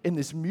another in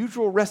this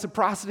mutual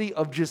reciprocity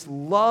of just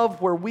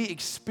love where we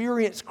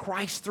experience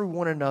Christ through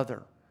one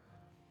another.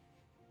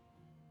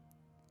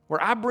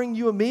 Where I bring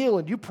you a meal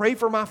and you pray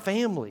for my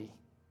family.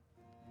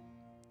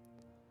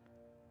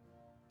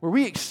 Where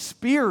we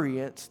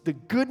experience the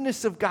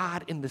goodness of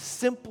God in the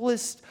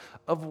simplest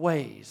of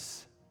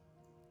ways.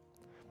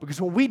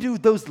 Because when we do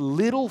those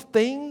little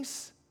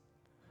things,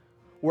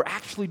 we're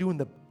actually doing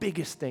the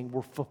biggest thing.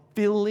 We're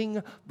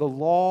fulfilling the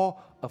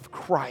law of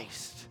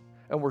Christ.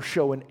 And we're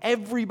showing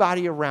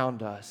everybody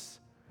around us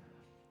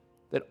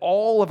that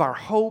all of our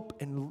hope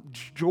and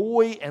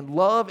joy and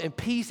love and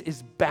peace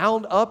is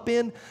bound up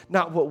in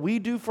not what we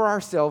do for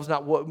ourselves,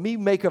 not what we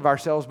make of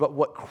ourselves, but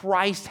what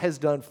Christ has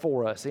done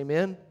for us.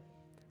 Amen?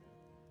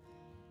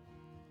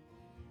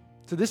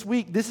 So this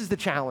week, this is the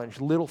challenge,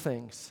 little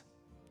things.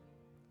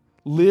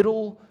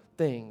 Little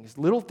things.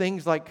 Little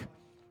things like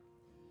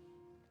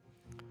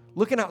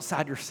looking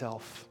outside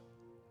yourself.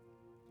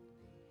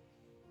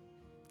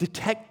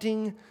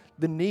 Detecting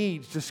the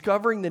needs,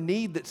 discovering the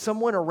need that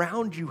someone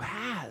around you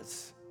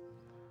has.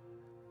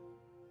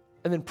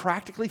 And then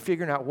practically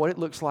figuring out what it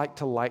looks like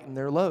to lighten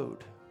their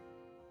load.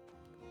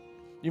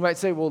 You might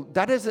say, well,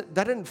 that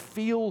doesn't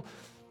feel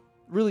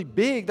really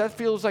big. That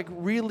feels like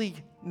really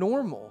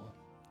normal.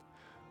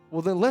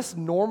 Well, then let's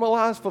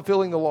normalize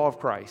fulfilling the law of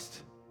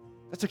Christ.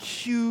 That's a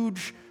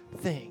huge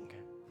thing.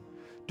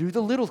 Do the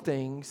little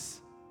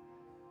things,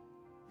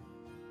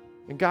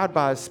 and God,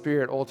 by His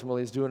Spirit,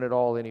 ultimately is doing it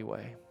all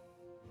anyway.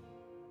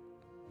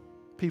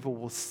 People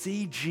will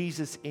see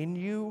Jesus in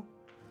you.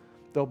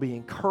 They'll be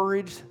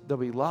encouraged. They'll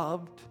be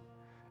loved.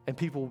 And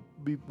people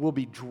will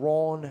be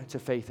drawn to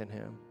faith in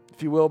Him.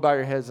 If you will, bow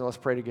your heads and let's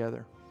pray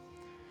together.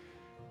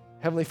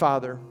 Heavenly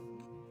Father,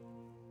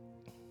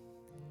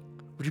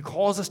 would you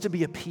cause us to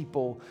be a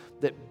people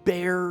that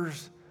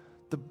bears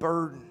the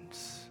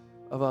burdens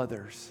of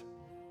others?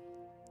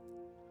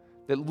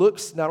 That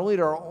looks not only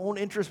at our own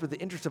interests, but the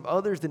interests of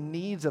others, the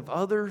needs of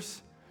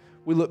others.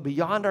 We look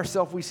beyond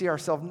ourselves. We see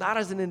ourselves not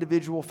as an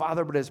individual,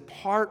 Father, but as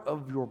part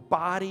of your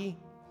body.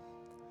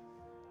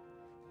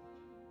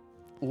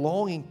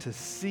 Longing to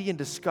see and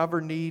discover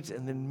needs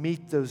and then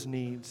meet those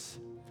needs.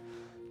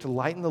 To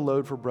lighten the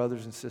load for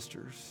brothers and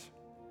sisters.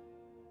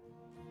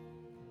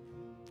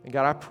 And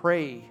God, I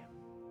pray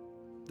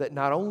that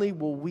not only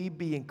will we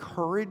be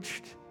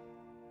encouraged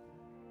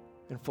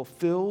and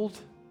fulfilled,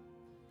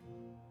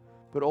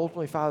 but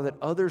ultimately, Father,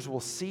 that others will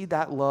see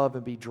that love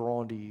and be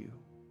drawn to you.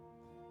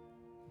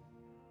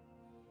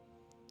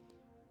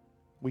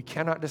 We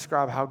cannot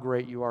describe how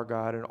great you are,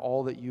 God, and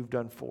all that you've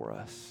done for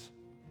us.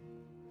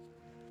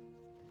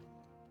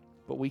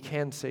 But we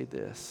can say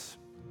this.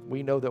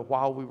 We know that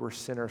while we were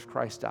sinners,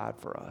 Christ died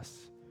for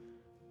us.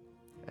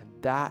 And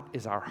that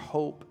is our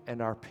hope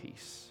and our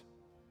peace.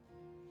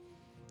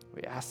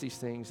 We ask these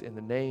things in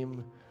the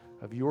name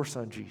of your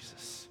Son,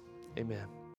 Jesus. Amen.